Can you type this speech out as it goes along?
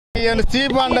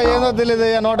Cheap అంట ఏదో తెలియదు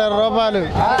 120 రూపాయలు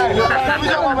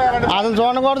అసలు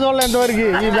చూడలేదు ఇంతవరకు.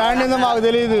 ఈ బ్రాండ్ ఏందో మాకు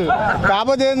తెలియదు.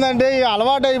 కాకపోతే ఏంటంటే ఈ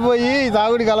అలవాటు అయిపోయి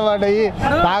తాగుడికి అలవాటు అయ్యి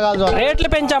తాగాల్సి. రేట్లు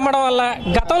పెంచి అమ్మడం వల్ల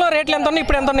గతంలో రేట్లు ఎంత ఉన్నాయి,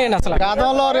 ఇప్పుడు ఎంత ఉన్నాయి? అసలు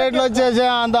గతంలో రేట్లు వచ్చేసి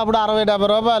అంత అప్పుడు 60-70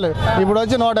 రూపాయలు, ఇప్పుడు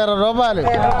వచ్చి 120 రూపాయలు.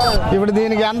 ఇప్పుడు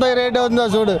దీనికి ఎంత రేట్ అవుతుందో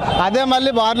చూడు. అదే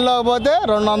మళ్ళీ బాటిల్లోకి పోతే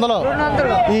 200.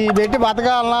 ఈ పెట్టి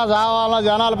బతకాలన్నా చావాలన్నా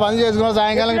జనాలు పని చేసుకున్న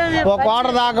సాయంకాలం ఒక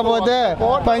కోటర్ దాకపోతే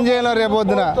పని చేయలేం రేపు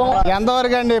పొద్దున.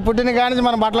 ఎంతవరకు అండి? పుట్టిన కానించి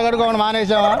మనం బట్టలు కడుక్కోకుండా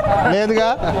మానేసామా? లేదుగా.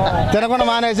 తినకుండా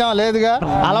మానేసామా? లేదుగా.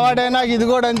 అలవాటైనా ఇది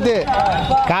కూడా అంతే.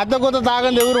 కొత్త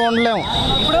తాగండి ఎవరు ఉండలేము.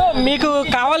 ఇప్పుడు మీకు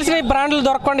కావాల్సిన బ్రాండ్లు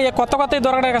దొరకకుండా కొత్త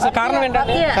దొరకడానికి అసలు కారణం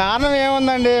ఏంటంటే? కారణం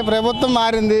ఏముందండి, ప్రభుత్వం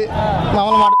మారింది,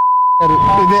 మమ్మల్ని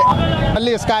ఇదే.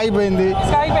 మళ్ళీ ఇసుక ఆగిపోయింది,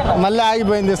 మళ్ళీ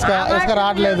ఆగిపోయింది. ఇసుక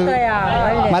రావట్లేదు,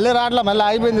 మళ్ళీ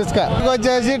ఆగిపోయింది ఇసుక.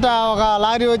 వచ్చేసి ఒక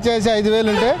లారీ వచ్చేసి 5,000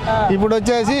 ఉంటే ఇప్పుడు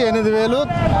వచ్చేసి 8,000,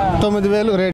 9,000 రేట్.